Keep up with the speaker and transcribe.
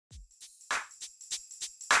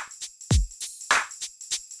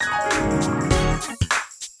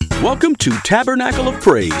Welcome to Tabernacle of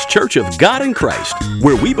Praise, Church of God in Christ,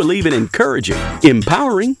 where we believe in encouraging,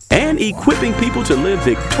 empowering, and equipping people to live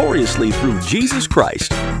victoriously through Jesus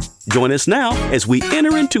Christ. Join us now as we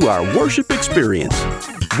enter into our worship experience.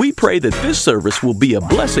 We pray that this service will be a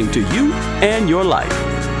blessing to you and your life.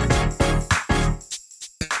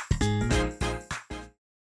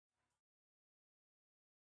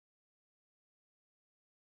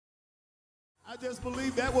 I just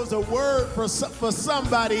believe that was a word for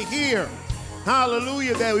somebody here.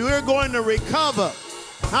 Hallelujah, that we're going to recover.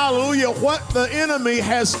 Hallelujah, what the enemy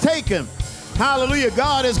has taken. Hallelujah,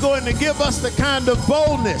 God is going to give us the kind of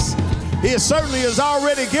boldness. He certainly has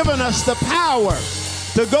already given us the power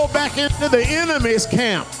to go back into the enemy's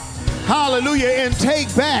camp. Hallelujah, and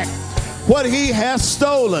take back what he has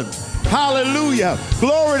stolen. Hallelujah.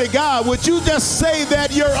 Glory to God. Would you just say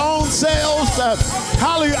that your own selves?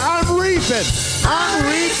 Hallelujah. I'm reaping. I'm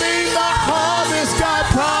reaping the harvest God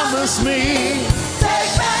promised me.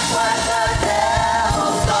 Take back what the devil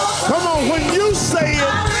stole. Come on, when you say it,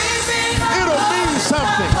 it'll mean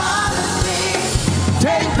something.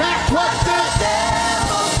 Take back what the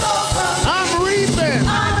devil stole. I'm reaping.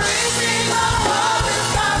 I'm reaping the harvest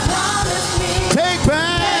God promised me. Take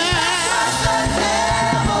back.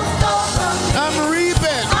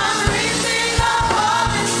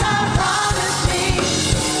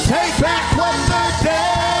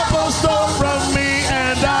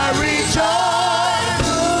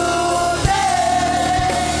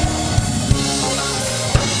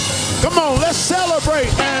 Come on, let's celebrate.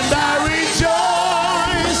 And I rejoice.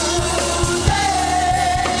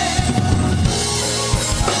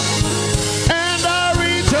 And I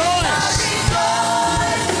rejoice.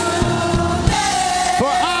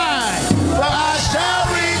 For I shall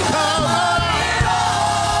recover.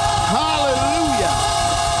 Hallelujah.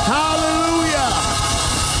 Hallelujah.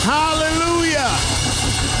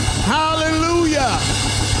 Hallelujah.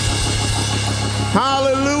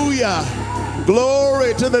 Hallelujah.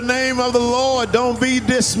 Glory to the name of the Lord. Don't be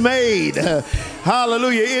dismayed.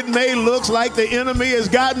 Hallelujah. It may look like the enemy has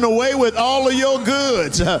gotten away with all of your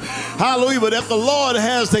goods. Hallelujah. But if the Lord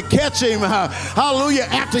has to catch him, hallelujah,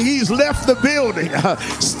 after he's left the building,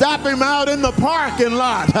 stop him out in the parking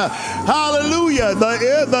lot. Hallelujah.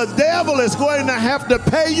 The devil is going to have to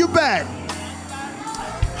pay you back.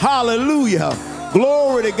 Hallelujah.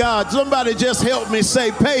 Glory to God. Somebody just help me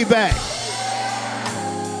say payback.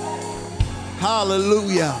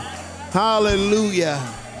 Hallelujah. Hallelujah.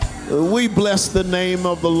 We bless the name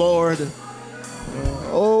of the Lord.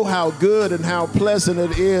 Oh, how good and how pleasant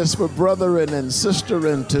it is for brethren and sister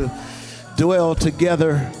to dwell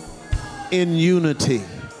together in unity.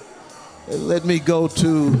 Let me go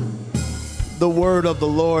to the word of the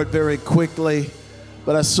Lord very quickly,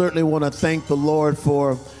 but I certainly want to thank the Lord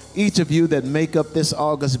for each of you that make up this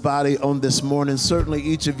August body on this morning. Certainly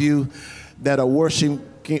each of you that are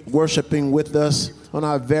worshiping with us on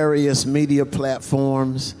our various media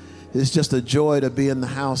platforms. It's just a joy to be in the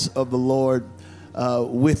house of the Lord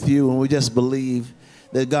with you, and we just believe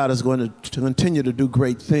that God is going to continue to do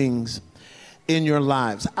great things in your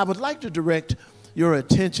lives. I would like to direct your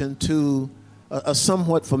attention to a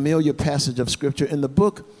somewhat familiar passage of Scripture in the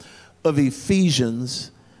book of Ephesians,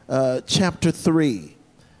 chapter 3.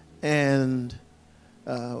 And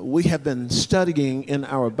we have been studying in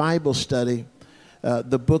our Bible study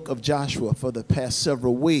the book of Joshua for the past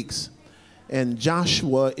several weeks. And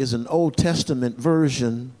Joshua is an Old Testament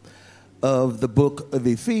version of the book of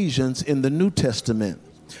Ephesians in the New Testament,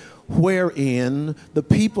 wherein the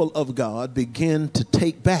people of God begin to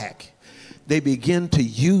take back. They begin to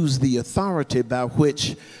use the authority by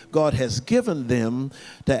which God has given them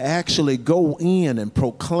to actually go in and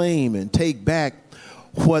proclaim and take back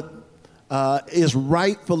what is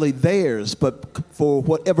rightfully theirs, but for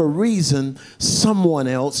whatever reason, someone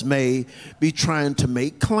else may be trying to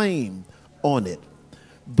make claim on it.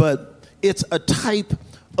 But it's a type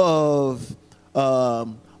of a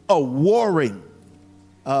warring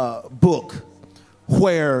book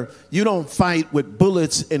where you don't fight with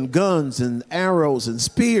bullets and guns and arrows and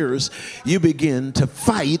spears. You begin to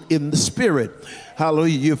fight in the spirit.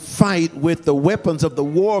 Hallelujah. You fight with the weapons of the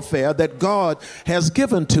warfare that God has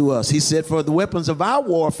given to us. He said, for the weapons of our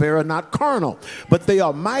warfare are not carnal, but they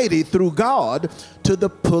are mighty through God to the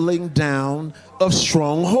pulling down of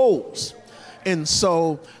strongholds. And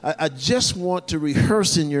so I just want to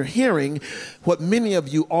rehearse in your hearing what many of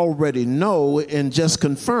you already know and just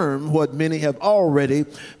confirm what many have already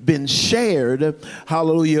been shared,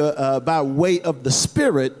 hallelujah, by way of the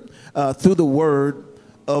Spirit through the word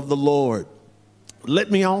of the Lord.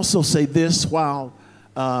 Let me also say this while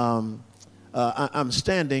I'm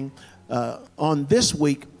standing. On this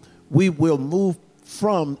week, we will move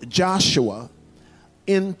from Joshua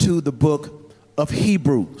into the book of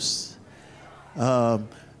Hebrews. There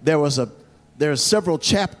are several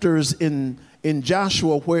chapters in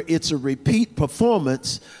Joshua where it's a repeat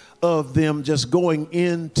performance of them just going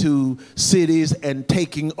into cities and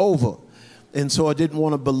taking over. And so I didn't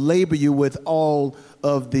want to belabor you with all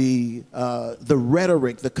of the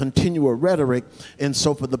rhetoric, the continual rhetoric. And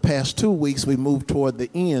so for the past 2 weeks, we moved toward the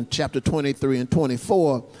end, chapter 23 and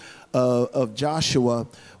 24 of Joshua,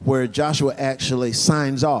 where Joshua actually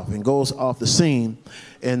signs off and goes off the scene.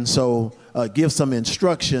 And so gives some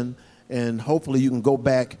instruction, and hopefully you can go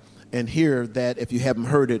back and hear that if you haven't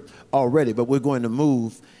heard it already. But we're going to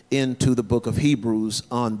move into the book of Hebrews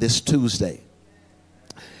on this Tuesday.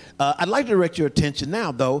 I'd like to direct your attention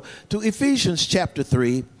now, though, to Ephesians chapter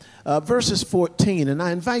 3, verses 14. And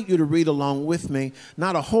I invite you to read along with me.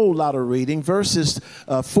 Not a whole lot of reading. Verses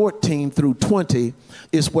 14 through 20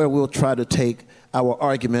 is where we'll try to take our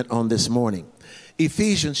argument on this morning.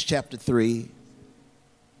 Ephesians chapter 3,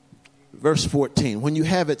 verse 14. When you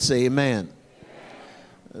have it, say amen.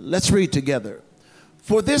 Let's read together.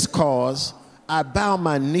 For this cause I bow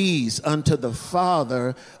my knees unto the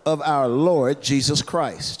Father of our Lord Jesus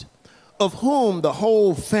Christ, of whom the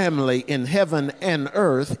whole family in heaven and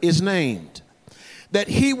earth is named, that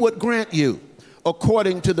he would grant you,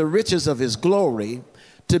 according to the riches of his glory,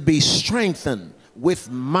 to be strengthened with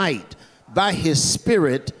might by his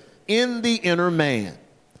Spirit in the inner man,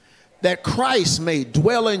 that Christ may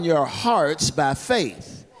dwell in your hearts by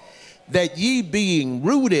faith, that ye being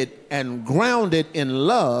rooted and grounded in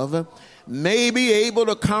love may be able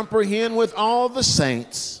to comprehend with all the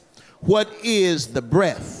saints what is the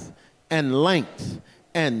breadth and length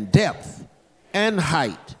and depth and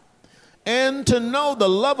height, and to know the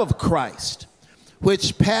love of Christ,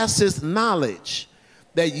 which passeth knowledge,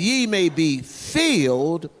 that ye may be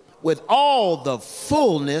filled with all the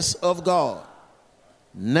fullness of God.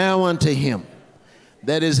 Now unto him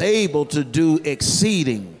that is able to do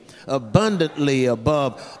exceeding abundantly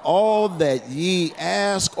above all that ye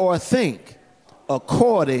ask or think,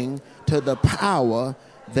 according to the power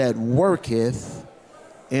that worketh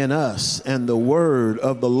in us. And the word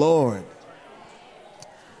of the Lord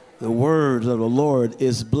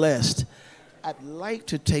is blessed. I'd like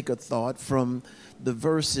to take a thought from the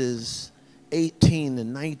verses 18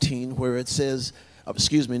 and 19 where it says,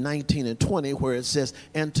 19 and 20, where it says,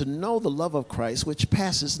 and to know the love of Christ, which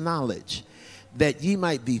passes knowledge, that ye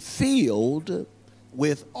might be filled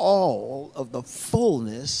with all of the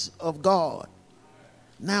fullness of God.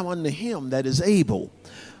 Now unto him that is able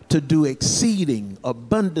to do exceeding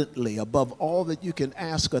abundantly above all that you can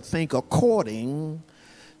ask or think, according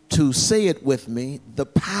to, say it with me, the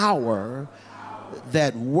power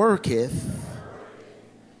that worketh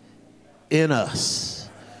in us.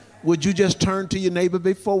 Would you just turn to your neighbor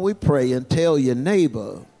before we pray and tell your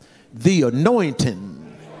neighbor, the anointing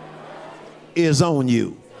is on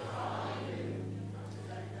you.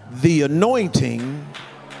 The anointing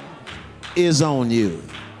is on you.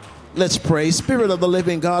 Let's pray. Spirit of the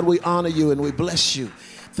living God, we honor you and we bless you.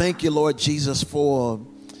 Thank you, Lord Jesus, for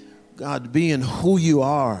God being who you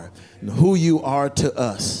are and who you are to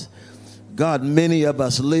us. God, many of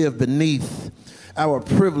us live beneath our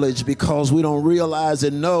privilege because we don't realize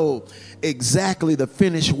and know exactly the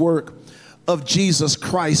finished work of Jesus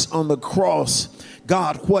Christ on the cross.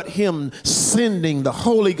 God, what him sending the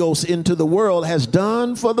Holy Ghost into the world has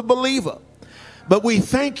done for the believer. But we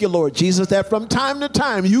thank you, Lord Jesus, that from time to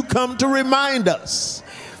time you come to remind us,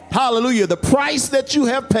 hallelujah, the price that you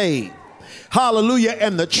have paid, hallelujah,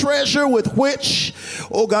 and the treasure with which,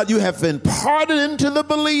 oh God, you have imparted into the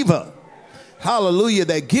believer, hallelujah,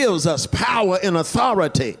 that gives us power and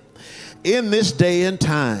authority in this day and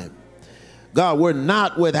time. God, we're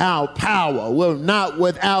not without power. We're not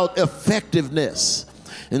without effectiveness.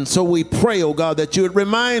 And so we pray, oh God, that you would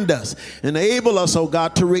remind us, enable us, oh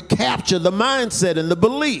God, to recapture the mindset and the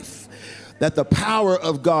belief that the power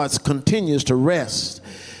of God continues to rest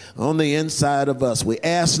on the inside of us. We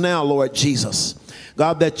ask now, Lord Jesus,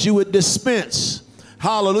 God, that you would dispense,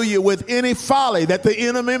 hallelujah, with any folly that the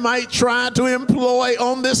enemy might try to employ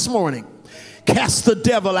on this morning. Cast the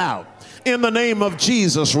devil out in the name of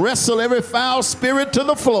Jesus. Wrestle every foul spirit to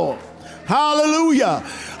the floor. Hallelujah.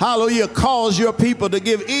 Hallelujah. Cause your people to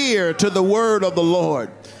give ear to the word of the Lord.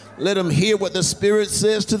 Let them hear what the Spirit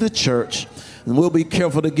says to the church. And we'll be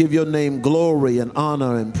careful to give your name glory and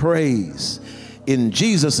honor and praise. In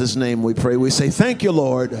Jesus' name we pray. We say, thank you,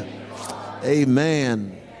 Lord.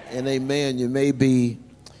 Amen and amen. You may be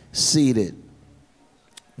seated.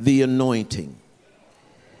 The anointing.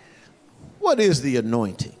 What is the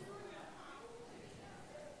anointing?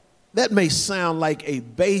 That may sound like a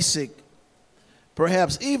basic,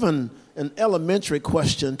 perhaps even an elementary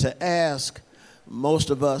question to ask most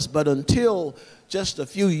of us, but until just a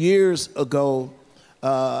few years ago,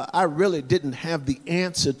 I really didn't have the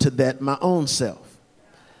answer to that my own self.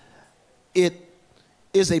 It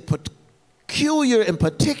is a peculiar and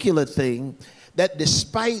particular thing that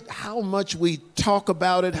despite how much we talk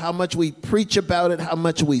about it, how much we preach about it, how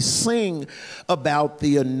much we sing about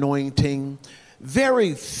the anointing,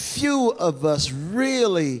 very few of us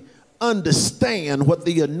really understand what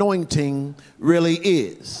the anointing really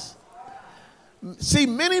is. See,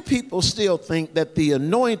 many people still think that the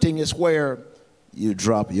anointing is where you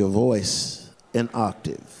drop your voice an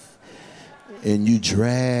octave and you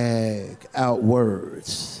drag out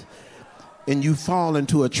words and you fall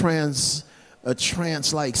into a trance-like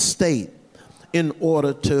state in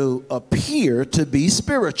order to appear to be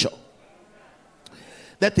spiritual.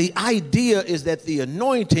 That the idea is that the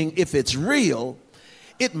anointing, if it's real,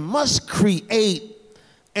 it must create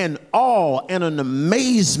an awe and an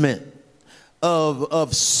amazement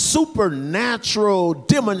of supernatural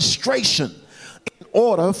demonstration in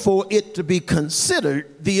order for it to be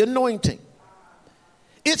considered the anointing.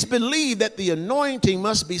 It's believed that the anointing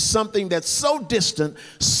must be something that's so distant,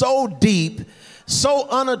 so deep, so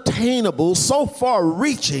unattainable, so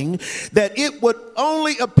far-reaching that it would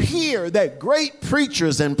only appear that great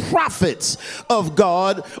preachers and prophets of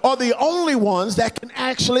God are the only ones that can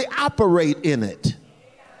actually operate in it.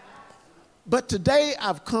 But today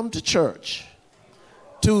I've come to church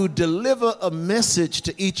to deliver a message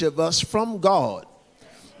to each of us from God,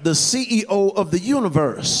 the CEO of the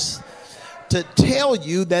universe, to tell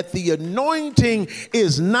you that the anointing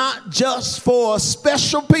is not just for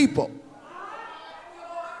special people.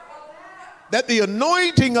 That the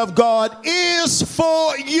anointing of God is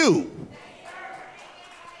for you.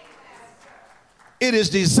 It is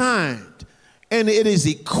designed and it is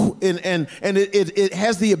it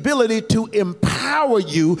has the ability to empower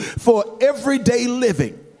you for everyday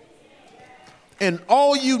living. And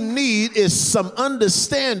all you need is some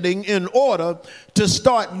understanding in order to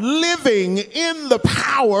start living in the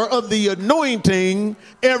power of the anointing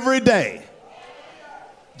every day.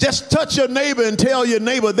 Just touch your neighbor and tell your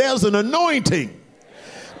neighbor there's an anointing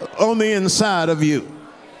on the inside of you.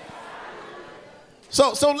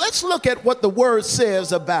 So let's look at what the word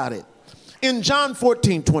says about it. In John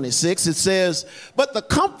 14:26, it says, but the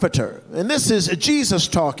Comforter, and this is Jesus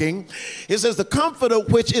talking, it says, the Comforter,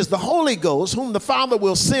 which is the Holy Ghost, whom the Father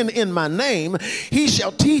will send in my name, he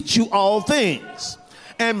shall teach you all things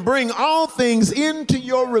and bring all things into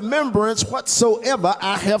your remembrance whatsoever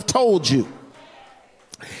I have told you.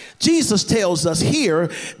 Jesus tells us here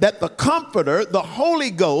that the Comforter, the Holy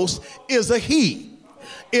Ghost, is a he.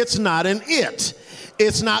 It's not an it.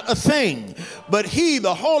 It's not a thing. But he,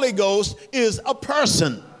 the Holy Ghost, is a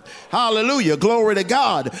person. Hallelujah. Glory to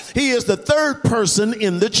God. He is the third person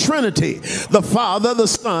in the Trinity, the Father, the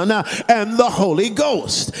Son, and the Holy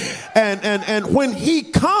Ghost. And when he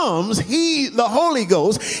comes, he, the Holy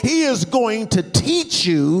Ghost, he is going to teach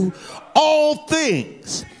you all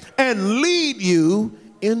things and lead you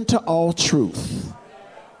into all truth.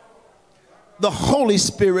 The Holy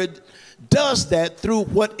Spirit does that through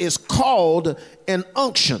what is called an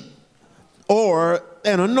unction or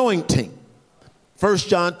an anointing. 1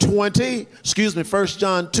 John 2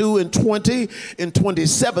 and 20 and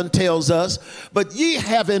 27 tells us, but ye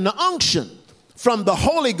have an unction from the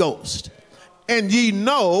Holy Ghost, and ye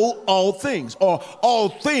know all things, or all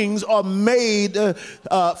things are made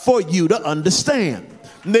for you to understand.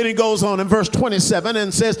 And then he goes on in verse 27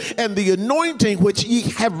 and says, and the anointing which ye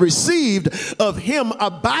have received of him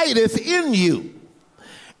abideth in you.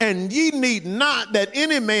 And ye need not that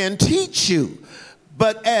any man teach you,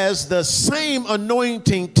 but as the same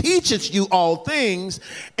anointing teacheth you all things,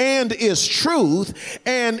 and is truth,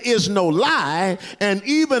 and is no lie, and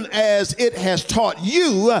even as it has taught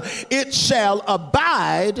you, it shall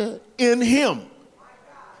abide in him.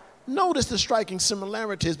 Notice the striking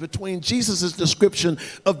similarities between Jesus' description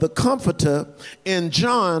of the Comforter in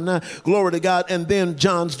John, glory to God, and then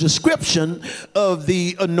John's description of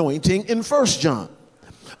the anointing in 1 John.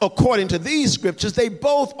 According to these scriptures, they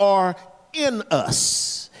both are in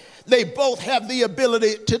us. They both have the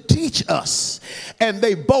ability to teach us, and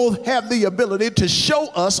they both have the ability to show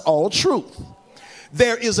us all truth.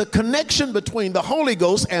 There is a connection between the Holy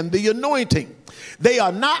Ghost and the anointing. They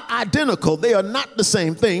are not identical. They are not the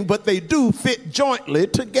same thing, but they do fit jointly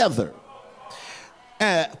together.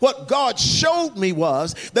 What God showed me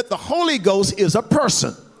was that the Holy Ghost is a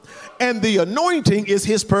person, and the anointing is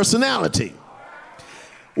his personality.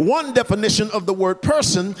 One definition of the word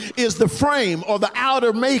person is the frame or the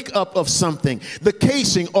outer makeup of something, the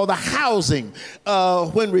casing or the housing.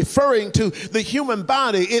 When referring to the human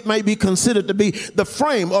body, it may be considered to be the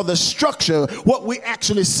frame or the structure, what we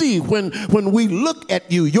actually see when we look at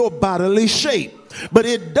you, your bodily shape. But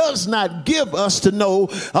it does not give us to know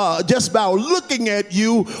just by looking at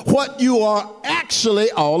you what you are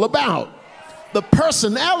actually all about. The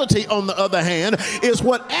personality, on the other hand, is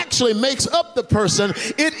what actually makes up the person.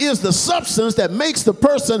 It is the substance that makes the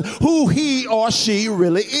person who he or she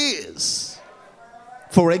really is.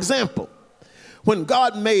 For example, when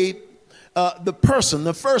God made the person,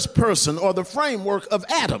 the first person, or the framework of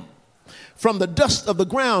Adam from the dust of the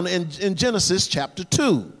ground in Genesis chapter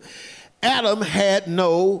 2, Adam had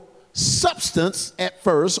no substance at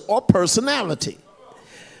first or personality.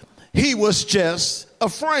 He was just a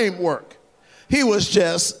framework. He was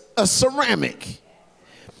just a ceramic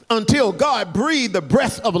until God breathed the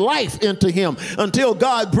breath of life into him, until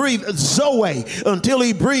God breathed Zoe, until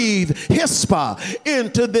he breathed Hispa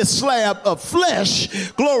into this slab of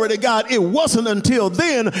flesh. Glory to God. It wasn't until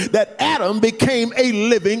then that Adam became a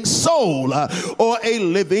living soul or a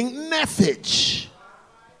living nephesh.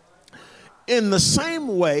 In the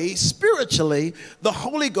same way, spiritually, the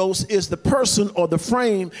Holy Ghost is the person or the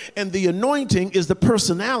frame, and the anointing is the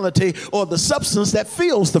personality or the substance that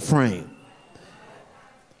fills the frame.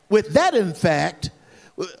 With that, in fact,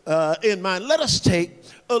 in mind, let us take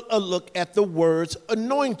a look at the words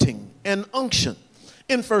anointing and unction.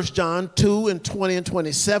 In 1 John 2 and 20 and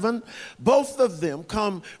 27, both of them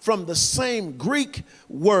come from the same Greek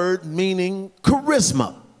word meaning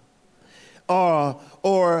charisma, or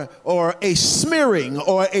a smearing,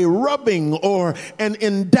 or a rubbing, or an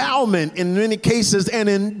endowment, in many cases an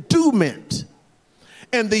endowment.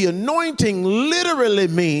 And the anointing literally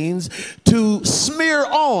means to smear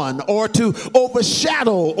on, or to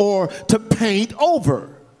overshadow, or to paint over.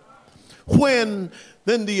 When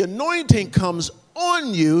then the anointing comes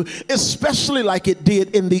on you, especially like it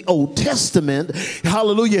did in the Old Testament,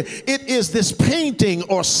 hallelujah, it is this painting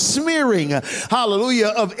or smearing, hallelujah,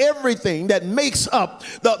 of everything that makes up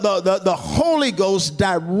the Holy Ghost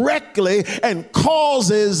directly and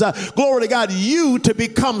causes, glory to God, you to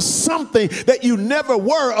become something that you never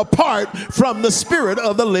were apart from the Spirit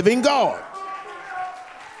of the living God.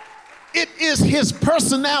 It is his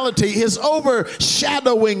personality, his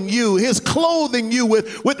overshadowing you, his clothing you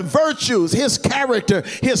with virtues, his character,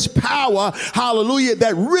 his power, hallelujah,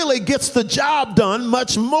 that really gets the job done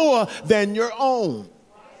much more than your own.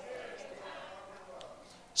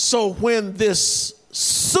 So when this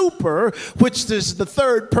super, which is the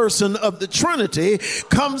third person of the Trinity,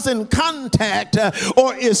 comes in contact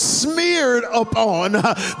or is smeared upon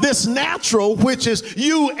this natural, which is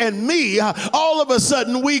you and me, all of a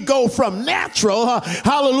sudden we go from natural,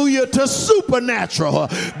 hallelujah, to supernatural,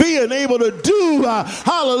 being able to do,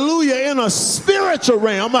 hallelujah, in a spiritual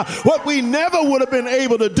realm what we never would have been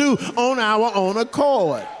able to do on our own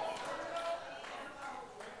accord.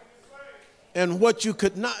 And what you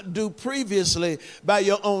could not do previously by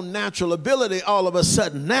your own natural ability, all of a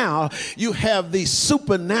sudden now you have the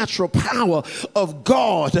supernatural power of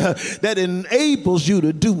God that enables you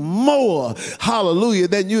to do more, hallelujah,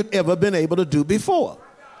 than you'd ever been able to do before.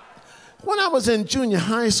 When I was in junior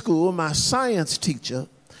high school, my science teacher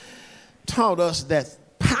taught us that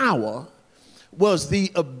power was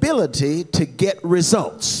the ability to get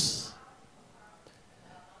results.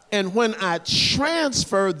 And when I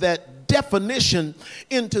transferred that definition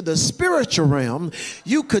into the spiritual realm,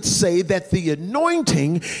 you could say that the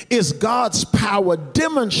anointing is God's power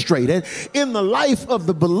demonstrated in the life of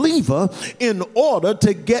the believer in order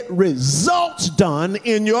to get results done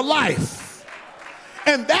in your life.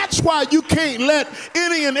 And that's why you can't let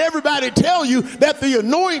any and everybody tell you that the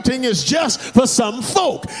anointing is just for some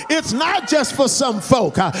folk. It's not just for some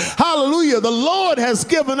folk. Hallelujah. The Lord has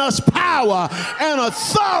given us power and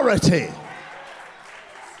authority.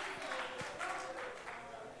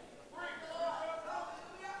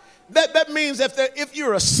 That means if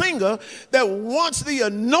you're a singer, that once the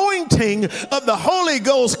anointing of the Holy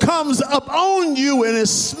Ghost comes up on you and is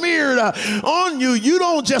smeared on you, you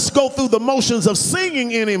don't just go through the motions of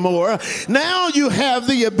singing anymore. Now you have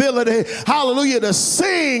the ability, hallelujah, to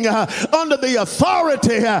sing under the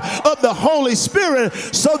authority of the Holy Spirit,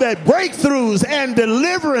 so that breakthroughs and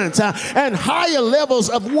deliverance and higher levels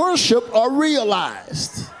of worship are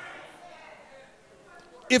realized.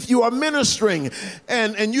 if you are ministering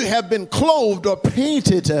and you have been clothed or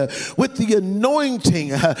painted with the anointing,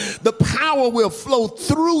 the power will flow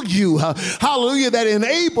through you, hallelujah, that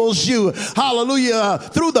enables you, hallelujah,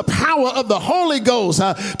 through the power of the Holy Ghost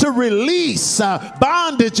to release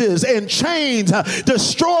bondages and chains,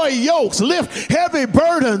 destroy yokes, lift heavy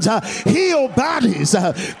burdens, heal bodies,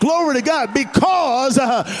 glory to God, because,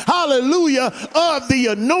 hallelujah, of the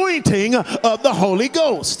anointing of the Holy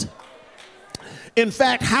Ghost. In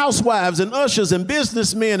fact, housewives and ushers and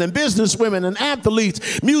businessmen and businesswomen and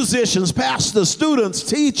athletes, musicians, pastors, students,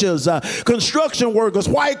 teachers, construction workers,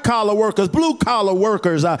 white-collar workers, blue-collar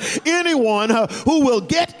workers, anyone who will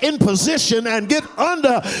get in position and get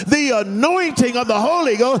under the anointing of the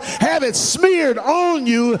Holy Ghost, have it smeared on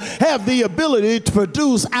you, have the ability to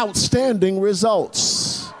produce outstanding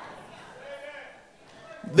results.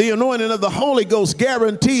 The anointing of the Holy Ghost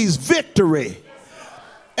guarantees victory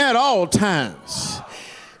at all times.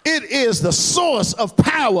 It is the source of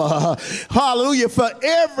power, hallelujah, for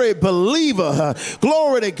every believer.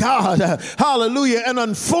 Glory to God, hallelujah. And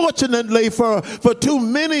unfortunately for too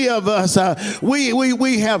many of us,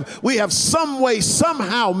 we have some way,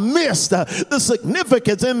 somehow missed the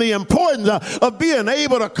significance and the importance of being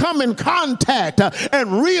able to come in contact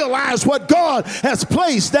and realize what God has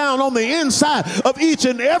placed down on the inside of each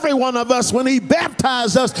and every one of us when he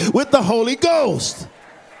baptized us with the Holy Ghost.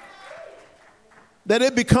 That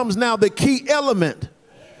it becomes now the key element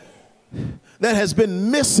that has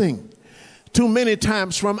been missing too many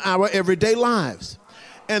times from our everyday lives.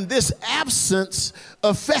 And this absence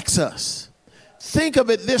affects us. Think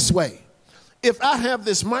of it this way. If I have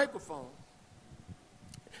this microphone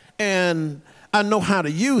and I know how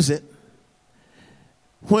to use it,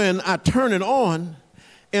 when I turn it on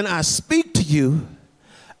and I speak to you,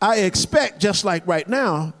 I expect, just like right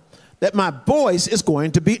now, that my voice is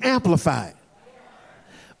going to be amplified.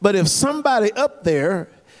 But if somebody up there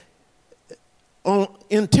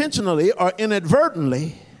intentionally or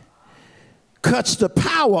inadvertently cuts the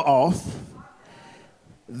power off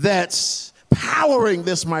that's powering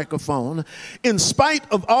this microphone, in spite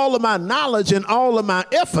of all of my knowledge and all of my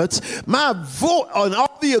efforts, my voice and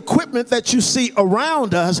all the equipment that you see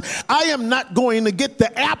around us, I am not going to get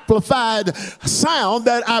the amplified sound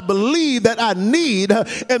that I believe that I need.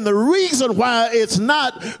 And the reason why it's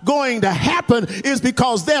not going to happen is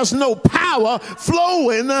because there's no power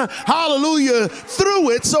flowing, hallelujah,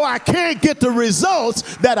 through it, so I can't get the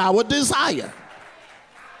results that I would desire.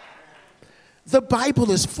 The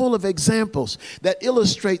Bible is full of examples that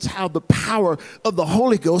illustrates how the power of the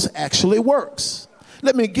Holy Ghost actually works.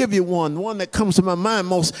 Let me give you one that comes to my mind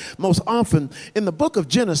most often. In the book of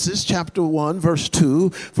Genesis, chapter 1, verse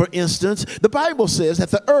 2, for instance, the Bible says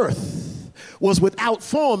that the earth was without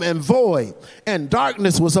form and void, and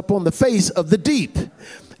darkness was upon the face of the deep.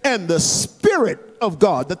 And the Spirit of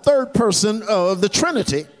God, the third person of the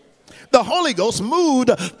Trinity, the Holy Ghost, moved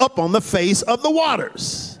up on the face of the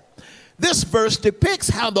waters. This verse depicts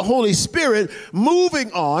how the Holy Spirit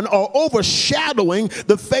moving on or overshadowing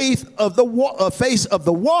the face of the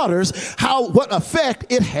waters, what effect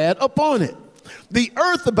it had upon it. The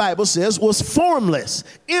earth, the Bible says, was formless,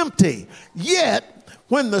 empty, yet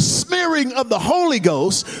when the smearing of the Holy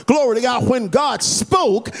Ghost, glory to God, when God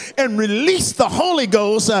spoke and released the Holy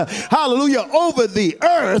Ghost, hallelujah, over the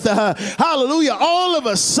earth, hallelujah, all of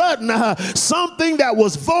a sudden, something that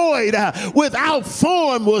was void, without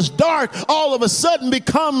form, was dark, all of a sudden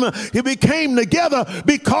it became together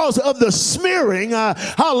because of the smearing,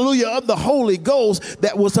 hallelujah, of the Holy Ghost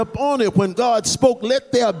that was upon it. When God spoke,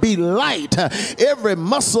 let there be light, every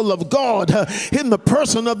muscle of God in the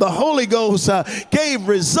person of the Holy Ghost gave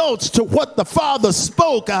results to what the Father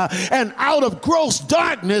spoke, and out of gross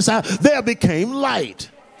darkness there became light.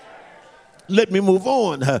 Let me move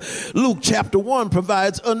on. Luke chapter 1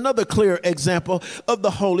 provides another clear example of the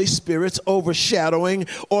Holy Spirit's overshadowing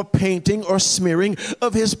or painting or smearing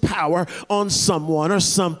of his power on someone or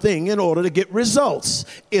something in order to get results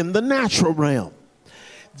in the natural realm.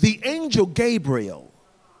 The angel Gabriel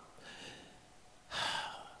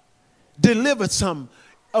delivered some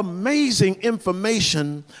amazing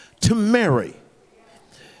information to Mary,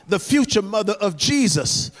 the future mother of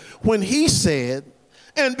Jesus, when he said,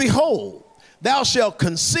 "And behold, thou shalt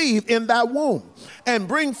conceive in thy womb and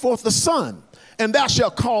bring forth a son, and thou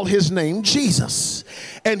shalt call his name Jesus.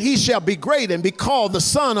 And he shall be great and be called the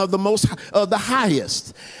Son of the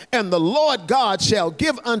Highest. And the Lord God shall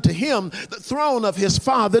give unto him the throne of his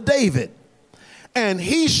father David. And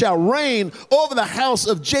he shall reign over the house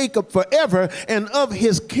of Jacob forever, and of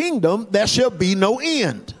his kingdom there shall be no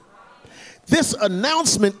end." This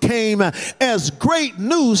announcement came as great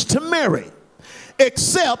news to Mary.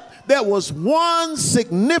 except there was one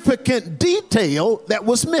significant detail that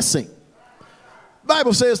was missing. The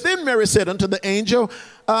Bible says, then Mary said unto the angel,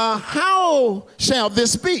 how shall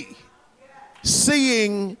this be,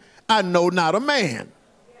 seeing I know not a man?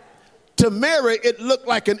 To Mary, it looked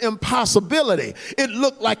like an impossibility. It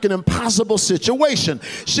looked like an impossible situation.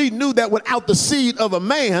 She knew that without the seed of a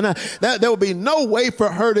man, that there would be no way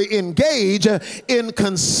for her to engage in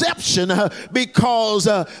conception because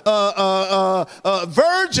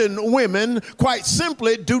virgin women, quite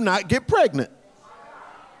simply, do not get pregnant.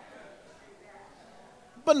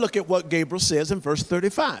 But look at what Gabriel says in verse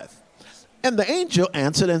 35. And the angel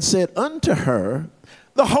answered and said unto her,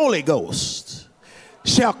 the Holy Ghost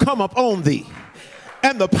shall come upon thee,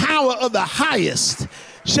 and the power of the highest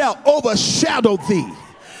shall overshadow thee.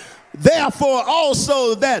 Therefore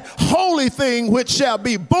also that holy thing which shall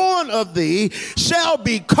be born of thee shall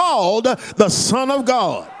be called the Son of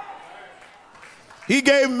God. He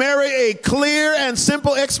gave Mary a clear and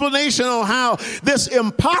simple explanation on how this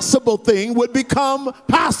impossible thing would become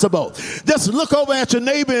possible. Just look over at your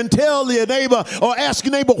neighbor and tell your neighbor, or ask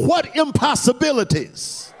your neighbor, what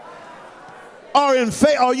impossibilities are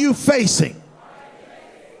you facing?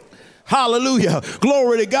 Hallelujah.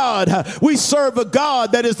 Glory to God. We serve a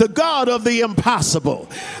God that is the God of the impossible,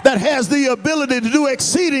 that has the ability to do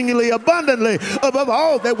exceedingly abundantly above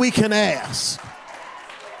all that we can ask.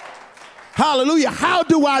 Hallelujah. How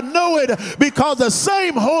do I know it? Because the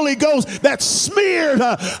same Holy Ghost that smeared,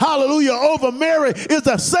 hallelujah, over Mary is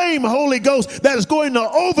the same Holy Ghost that is going to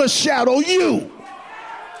overshadow you.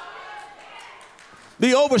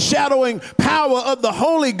 The overshadowing power of the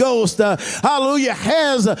Holy Ghost, hallelujah,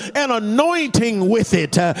 has an anointing with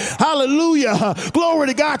it. Hallelujah. Glory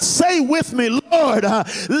to God. Say with me, Lord,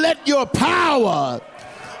 let your power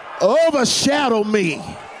overshadow me.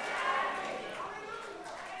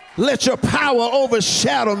 Let your power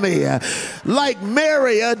overshadow me. Like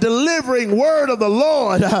Mary, a delivering word of the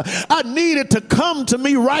Lord, I need it to come to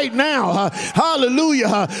me right now.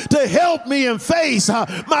 Hallelujah. To help me and face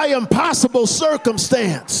my impossible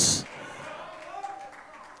circumstance.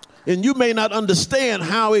 And you may not understand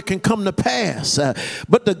how it can come to pass,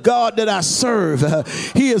 but the God that I serve,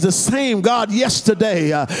 he is the same God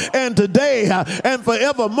yesterday and today and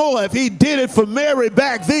forevermore. If he did it for Mary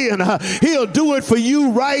back then, he'll do it for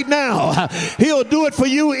you right now. He'll do it for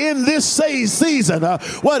you in this season.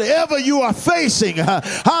 Whatever you are facing,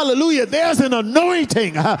 hallelujah, there's an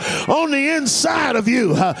anointing on the inside of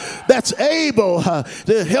you that's able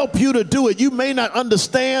to help you to do it. You may not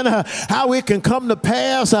understand how it can come to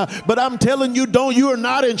pass, but I'm telling you, you are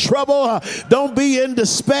not in trouble. Don't be in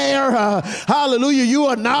despair. Hallelujah. You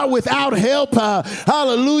are not without help.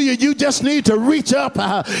 Hallelujah. You just need to reach up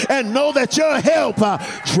and know that your help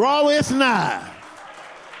draweth nigh.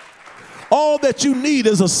 All that you need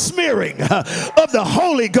is a smearing of the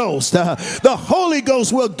Holy Ghost. The Holy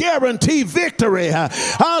Ghost will guarantee victory.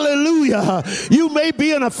 Hallelujah. You may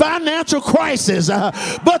be in a financial crisis,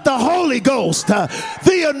 but the Holy Ghost,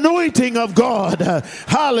 the anointing of God,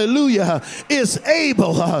 hallelujah, is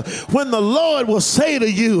able. When the Lord will say to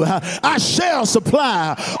you, I shall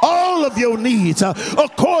supply all of your needs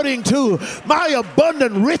according to my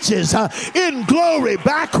abundant riches in glory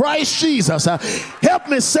by Christ Jesus. Help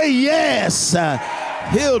me say yes.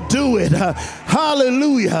 He'll do it.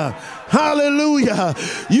 Hallelujah. Hallelujah.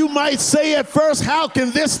 You might say at first, how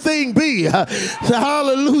can this thing be?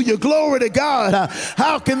 Hallelujah. Glory to God.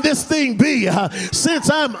 How can this thing be?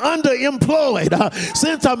 Since I'm underemployed,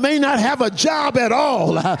 since I may not have a job at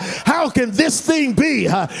all, how can this thing be?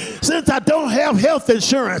 Since I don't have health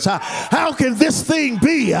insurance, how can this thing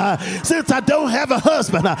be? Since I don't have a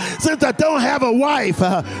husband, since I don't have a wife.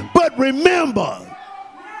 But remember,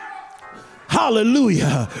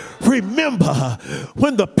 hallelujah. Remember,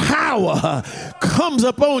 when the power comes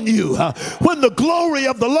upon you, when the glory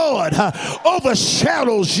of the Lord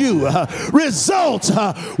overshadows you, results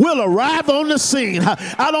will arrive on the scene.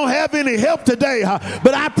 I don't have any help today,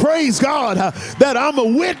 but I praise God that I'm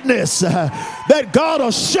a witness that God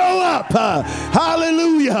will show up,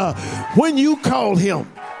 hallelujah, when you call him.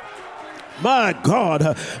 My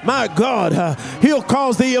God, he'll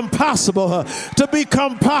cause the impossible to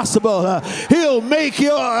become possible. He'll make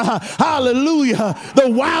your, hallelujah, the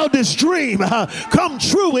wildest dream come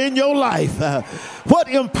true in your life. What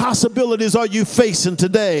impossibilities are you facing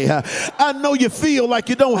today? I know you feel like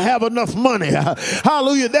you don't have enough money.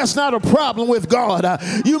 Hallelujah. That's not a problem with God.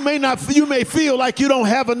 You may feel like you don't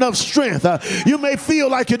have enough strength. You may feel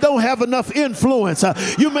like you don't have enough influence.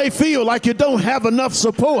 You may feel like you don't have enough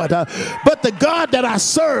support. But the God that I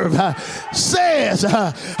serve says,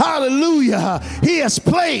 hallelujah, he has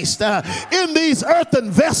placed in these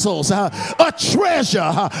earthen vessels a treasure,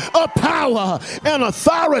 a power, and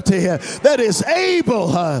authority that is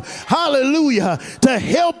able, hallelujah, to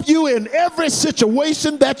help you in every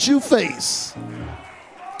situation that you face.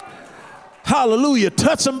 Hallelujah.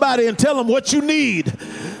 Touch somebody and tell them what you need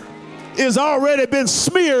is already been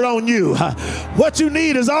smeared on you. What you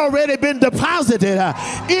need has already been deposited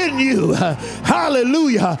in you.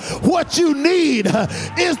 Hallelujah. What you need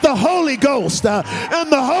is the Holy Ghost,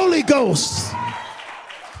 and the Holy Ghost,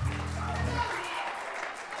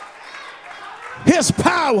 his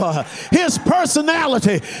power, his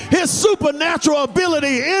personality, his supernatural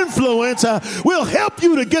ability, influence will help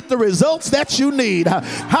you to get the results that you need.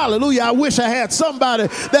 Hallelujah. I wish I had somebody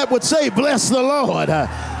that would say, bless the Lord.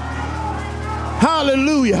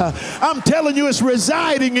 Hallelujah. I'm telling you, it's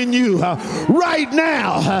residing in you right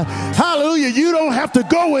now. Hallelujah. You don't have to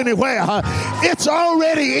go anywhere. It's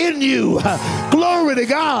already in you. Glory to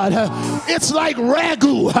God. It's like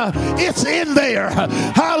ragu. It's in there.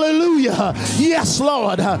 Hallelujah. Yes,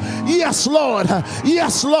 Lord. Yes, Lord.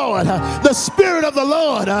 Yes, Lord. The Spirit of the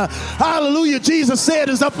Lord, hallelujah, Jesus said,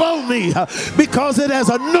 is upon me because it has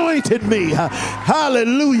anointed me.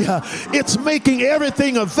 Hallelujah. It's making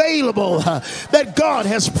everything available that God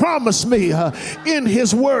has promised me in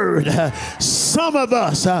his word. Some of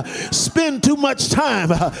us spend too much time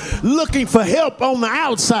looking for help on the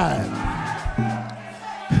outside,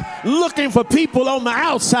 looking for people on the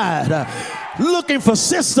outside, looking for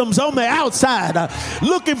systems on the outside,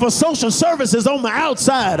 looking for social services on the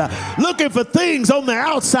outside, looking for things on the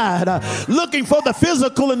outside, looking for the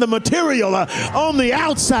physical and the material on the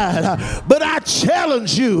outside. But I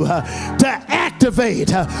challenge you to activate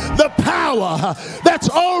the power that's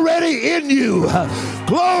already in you.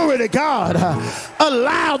 Glory to God.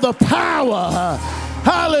 Allow the power,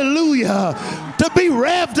 hallelujah, to be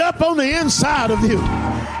revved up on the inside of you,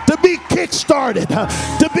 to be kick-started,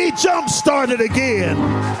 to be jump-started again.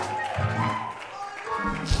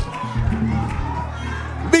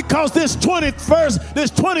 Because this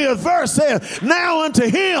 20th verse says, now unto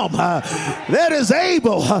him that is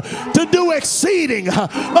able to do exceeding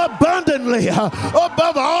abundantly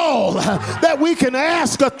above all that we can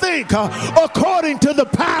ask or think, according to the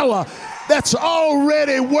power that's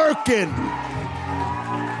already working.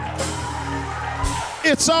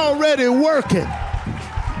 It's already working.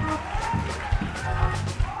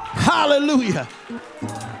 Hallelujah.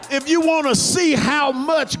 If you want to see how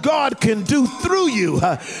much God can do through you,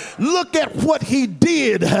 look at what he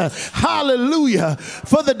did, hallelujah,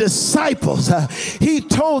 for the disciples. He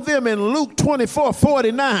told them in Luke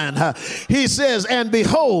 24:49, he says, and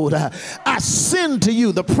behold, I send to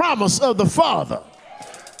you the promise of the Father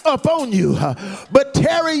upon you, but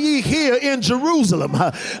tarry ye here in Jerusalem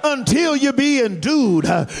until you be endued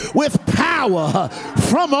with power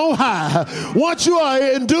from on high. Once you are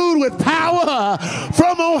endued with power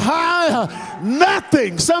from on high,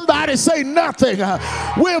 nothing, somebody say nothing,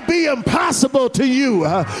 will be impossible to you.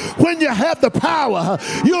 When you have the power,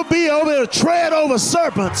 you'll be able to tread over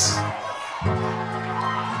serpents.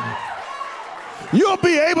 You'll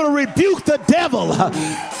be able to rebuke the devil.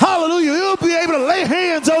 Hallelujah. You'll be able to lay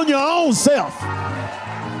hands on your own self.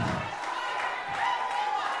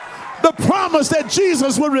 The promise that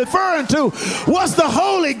Jesus was referring to was the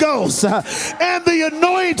Holy Ghost and the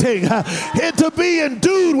anointing, and to be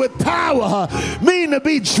endued with power, mean to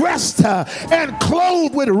be dressed and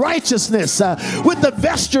clothed with righteousness, with the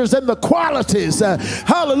vestures and the qualities,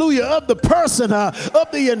 hallelujah, of the person,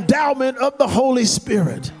 of the endowment of the Holy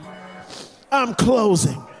Spirit. I'm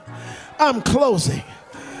closing.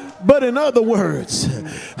 But in other words,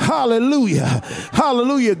 hallelujah,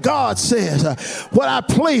 hallelujah, God says, what I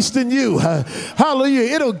placed in you,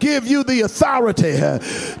 hallelujah, it'll give you the authority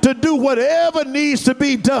to do whatever needs to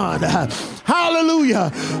be done.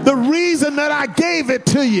 Hallelujah. The reason that I gave it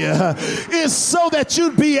to you is so that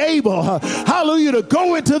you'd be able, hallelujah, to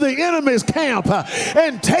go into the enemy's camp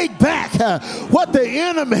and take back what the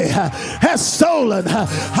enemy has stolen.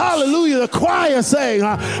 Hallelujah. The choir saying,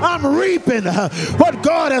 I'm reaping what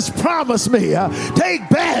God has promised me. Take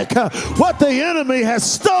back what the enemy has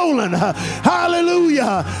stolen.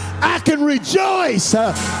 Hallelujah. I can rejoice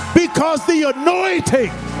because the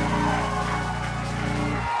anointing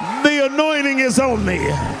is on me.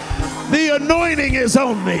 The anointing is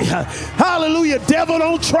on me. Hallelujah. Devil,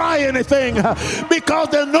 don't try anything because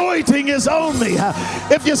the anointing is on me.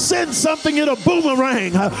 If you send something, it'll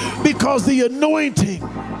boomerang because the anointing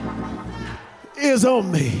is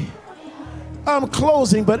on me. I'm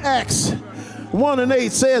closing, but Acts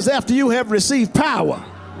 1:8 says, after you have received power,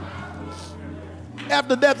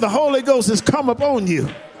 after that the Holy Ghost has come upon you.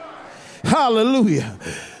 Hallelujah.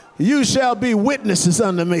 You shall be witnesses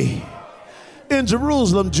unto me in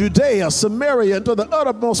Jerusalem, Judea, Samaria, and to the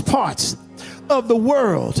uttermost parts of the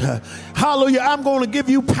world. Hallelujah. I'm going to give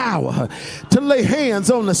you power to lay hands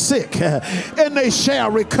on the sick and they shall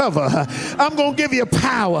recover. I'm going to give you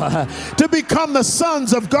power to become the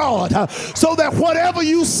sons of God so that whatever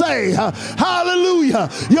you say, hallelujah,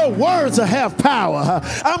 your words will have power.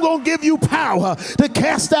 I'm going to give you power to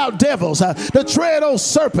cast out devils, to tread on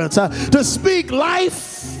serpents, to speak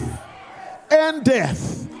life and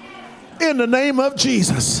death. In the name of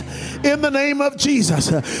Jesus. In the name of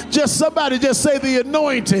Jesus. Just somebody just say, the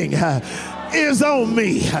anointing is on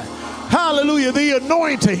me. Hallelujah. The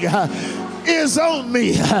anointing is on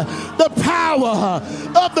me. The power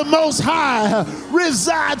of the Most High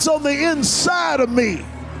resides on the inside of me.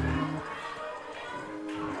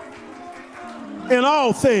 In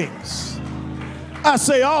all things, I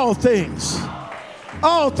say all things.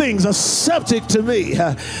 All things are subject to me.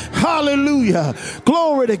 Hallelujah.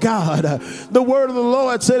 Glory to God. The word of the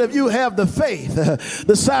Lord said, if you have the faith,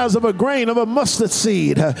 the size of a grain of a mustard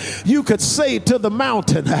seed, you could say to the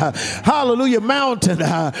mountain, hallelujah, mountain,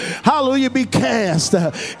 hallelujah, be cast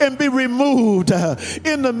and be removed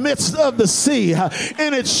in the midst of the sea,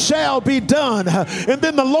 and it shall be done. And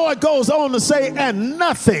then the Lord goes on to say, and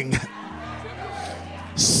nothing.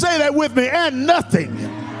 Say that with me, and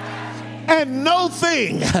nothing. And no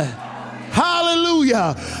thing,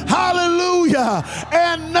 hallelujah, hallelujah,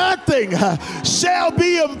 and nothing shall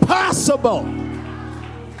be impossible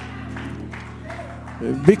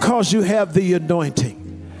because you have the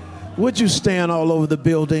anointing. Would you stand all over the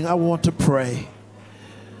building? I want to pray.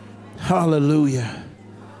 Hallelujah,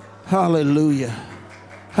 hallelujah,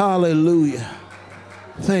 hallelujah.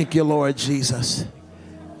 Thank you, Lord Jesus,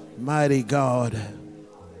 mighty God.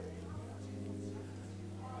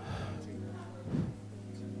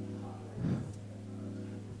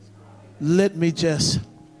 Let me just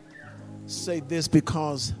say this,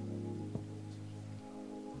 because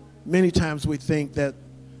many times we think that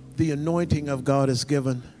the anointing of God is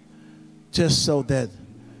given just so that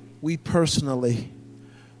we personally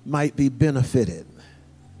might be benefited.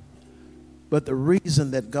 But the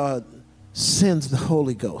reason that God sends the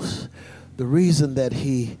Holy Ghost, the reason that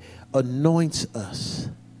He anoints us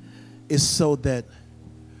is so that,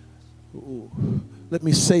 let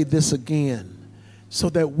me say this again, so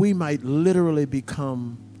that we might literally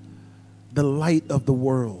become the light of the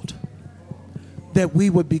world, that we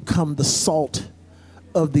would become the salt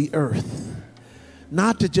of the earth,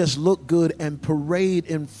 not to just look good and parade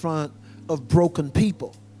in front of broken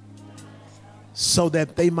people so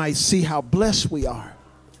that they might see how blessed we are.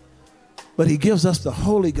 But He gives us the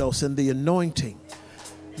Holy Ghost and the anointing,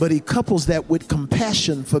 but He couples that with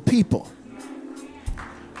compassion for people.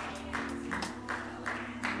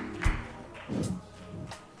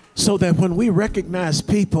 So that when we recognize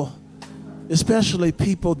people, especially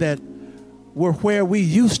people that were where we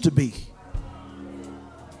used to be,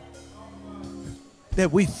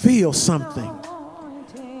 that we feel something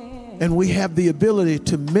and we have the ability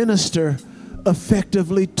to minister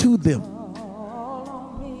effectively to them.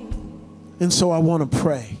 And so I want to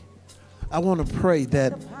pray. I want to pray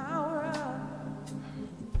that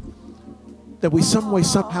we some way,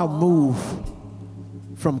 somehow move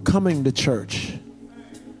from coming to church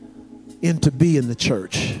into being the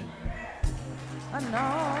church.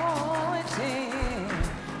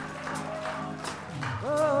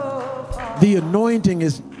 The anointing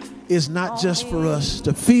is not just for us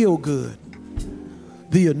to feel good.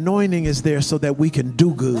 The anointing is there so that we can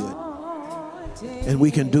do good. And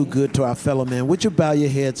we can do good to our fellow man. Would you bow your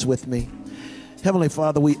heads with me? Heavenly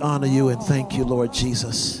Father, we honor you and thank you, Lord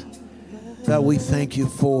Jesus. God, we thank you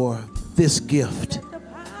for this gift.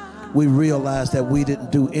 We realize that we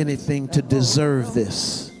didn't do anything to deserve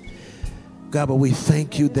this. God, but we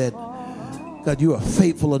thank you that, God, you are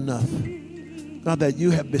faithful enough. God, that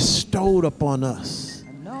you have bestowed upon us,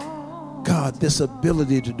 God, this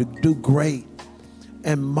ability to do great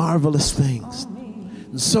and marvelous things.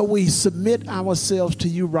 And so we submit ourselves to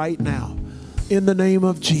you right now in the name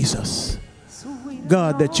of Jesus.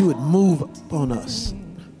 God, that you would move upon us,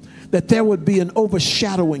 that there would be an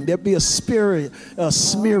overshadowing, there'd be a spirit, a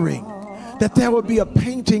smearing, that there would be a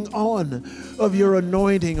painting on of your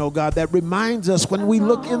anointing, oh God, that reminds us when we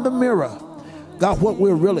look in the mirror, God, what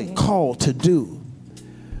we're really called to do.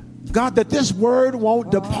 God, that this word won't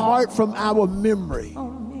depart from our memory,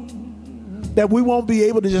 that we won't be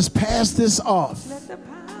able to just pass this off,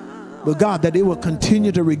 but God, that it will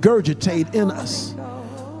continue to regurgitate in us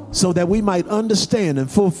so that we might understand and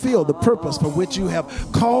fulfill the purpose for which you have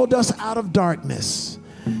called us out of darkness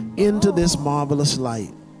into this marvelous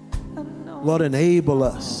light. Lord, enable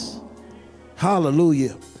us,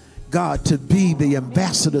 hallelujah, God, to be the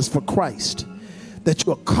ambassadors for Christ that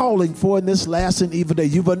you are calling for in this last and evil day.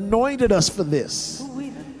 You've anointed us for this.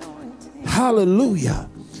 Hallelujah.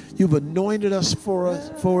 You've anointed us for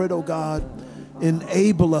it, oh God.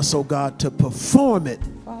 Enable us, oh God, to perform it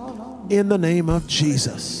in the name of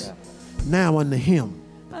Jesus. Now unto him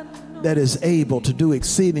that is able to do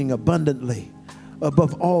exceeding abundantly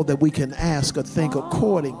above all that we can ask or think,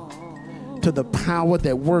 according to the power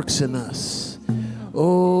that works in us.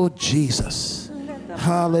 Oh, Jesus.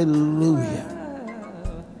 Hallelujah.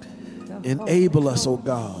 Enable us, oh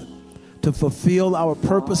God, to fulfill our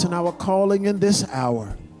purpose and our calling in this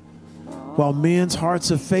hour. While men's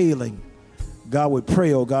hearts are failing, God, we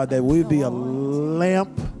pray, oh God, that we be a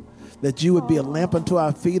lamp, that you would be a lamp unto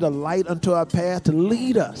our feet, a light unto our path, to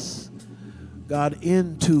lead us, God,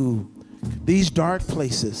 into these dark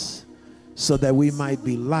places so that we might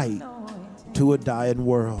be light to a dying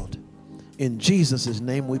world. In Jesus'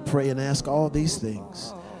 name we pray and ask all these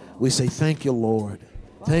things. We say thank you, Lord.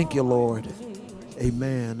 Thank you, Lord.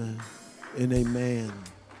 Amen and amen.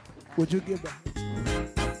 Would you give the...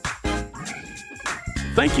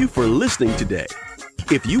 Thank you for listening today.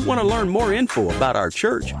 If you want to learn more info about our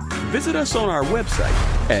church, visit us on our website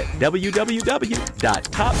at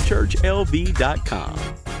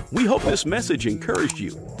www.topchurchlv.com. We hope this message encouraged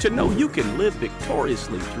you to know you can live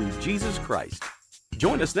victoriously through Jesus Christ.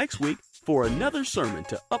 Join us next week for another sermon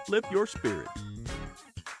to uplift your spirit.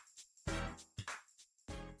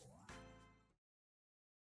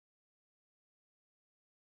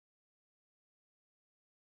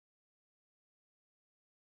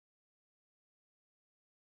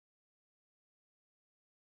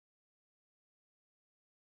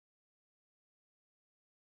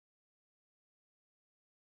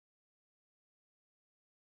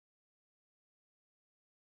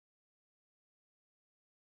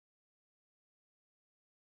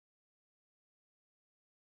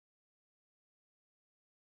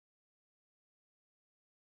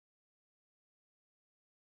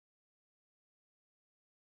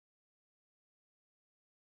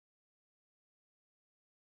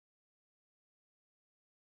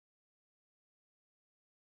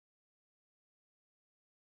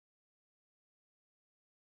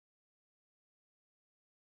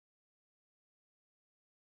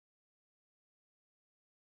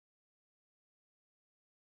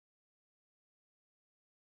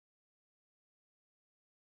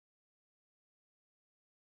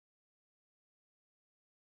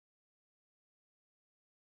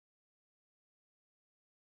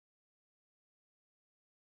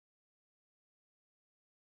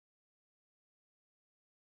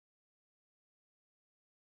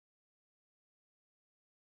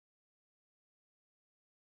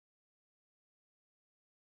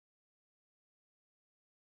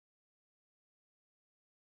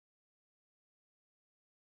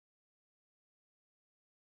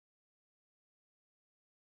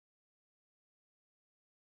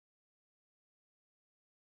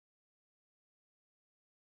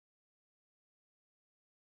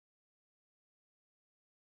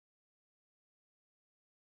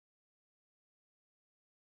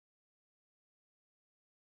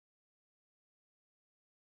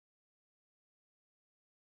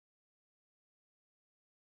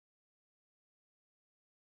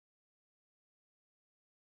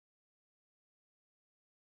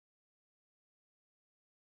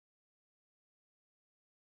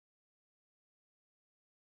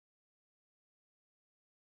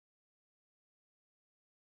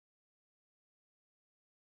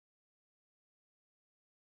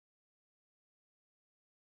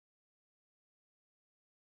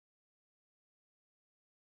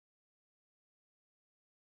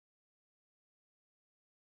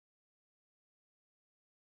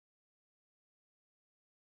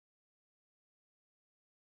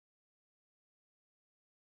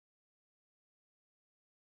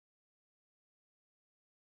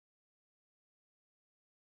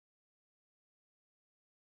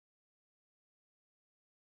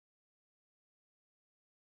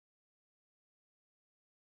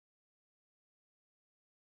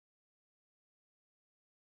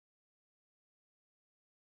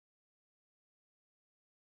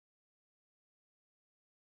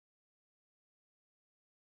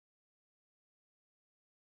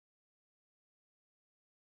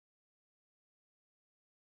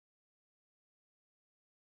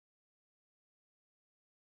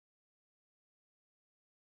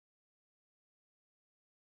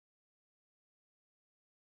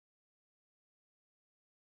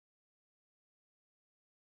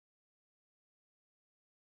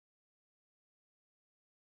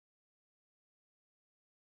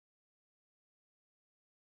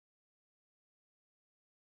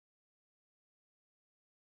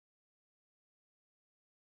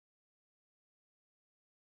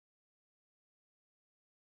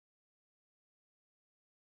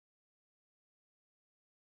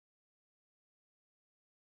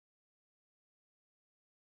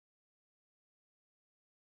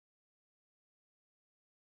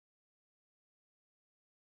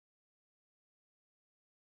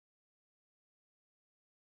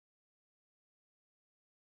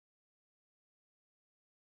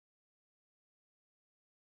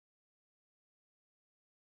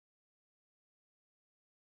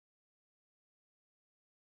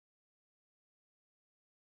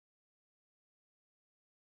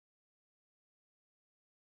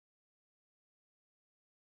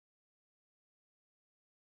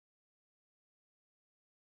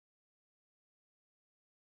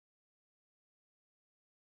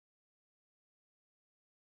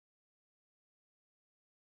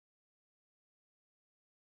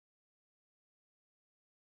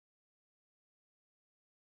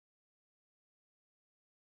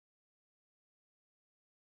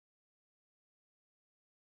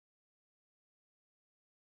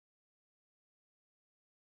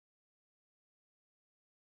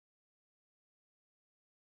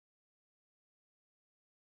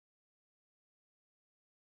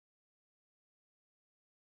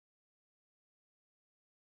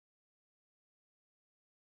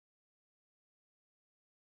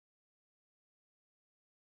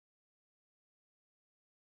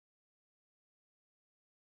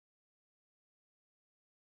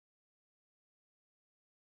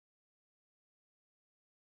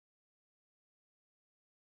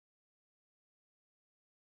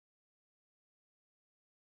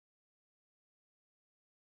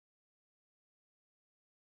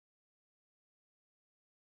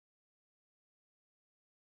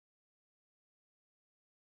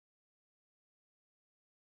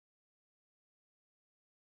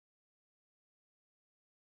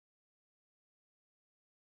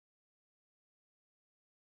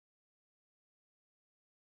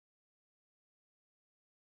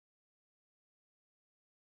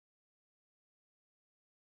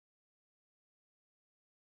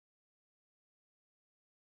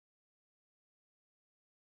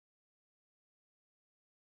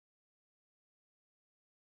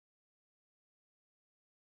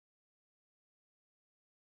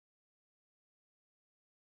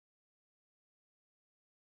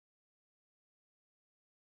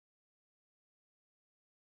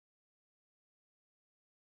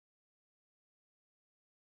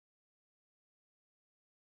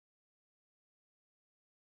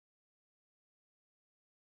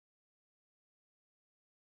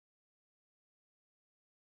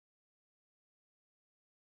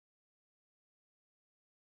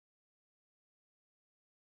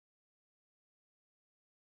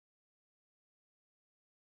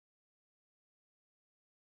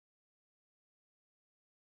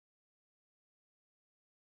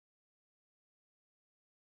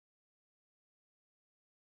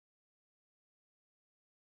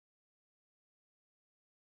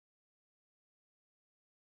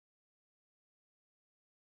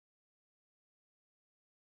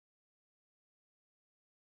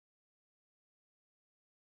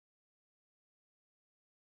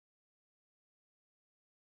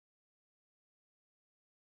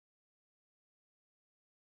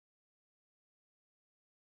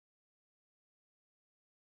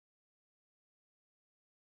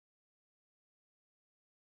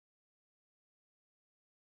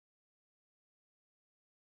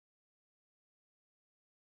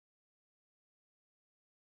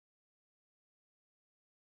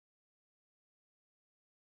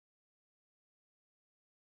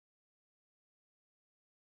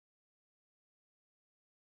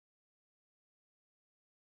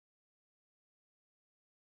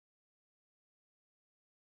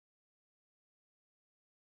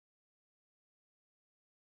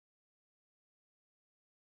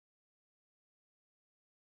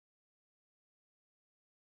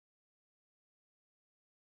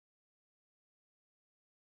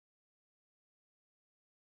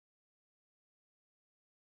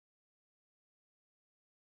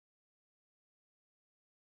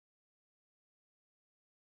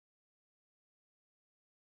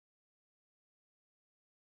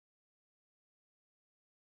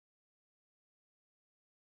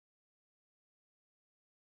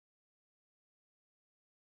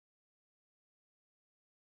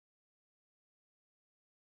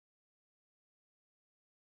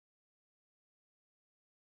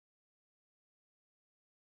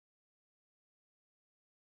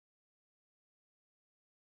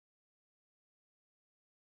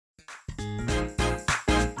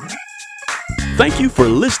 Thank you for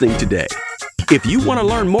listening today. If you want to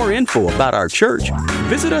learn more info about our church,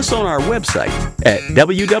 visit us on our website at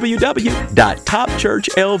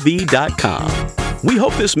www.topchurchlv.com. We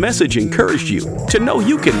hope this message encouraged you to know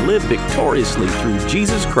you can live victoriously through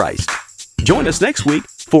Jesus Christ. Join us next week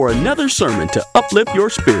for another sermon to uplift your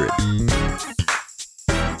spirit.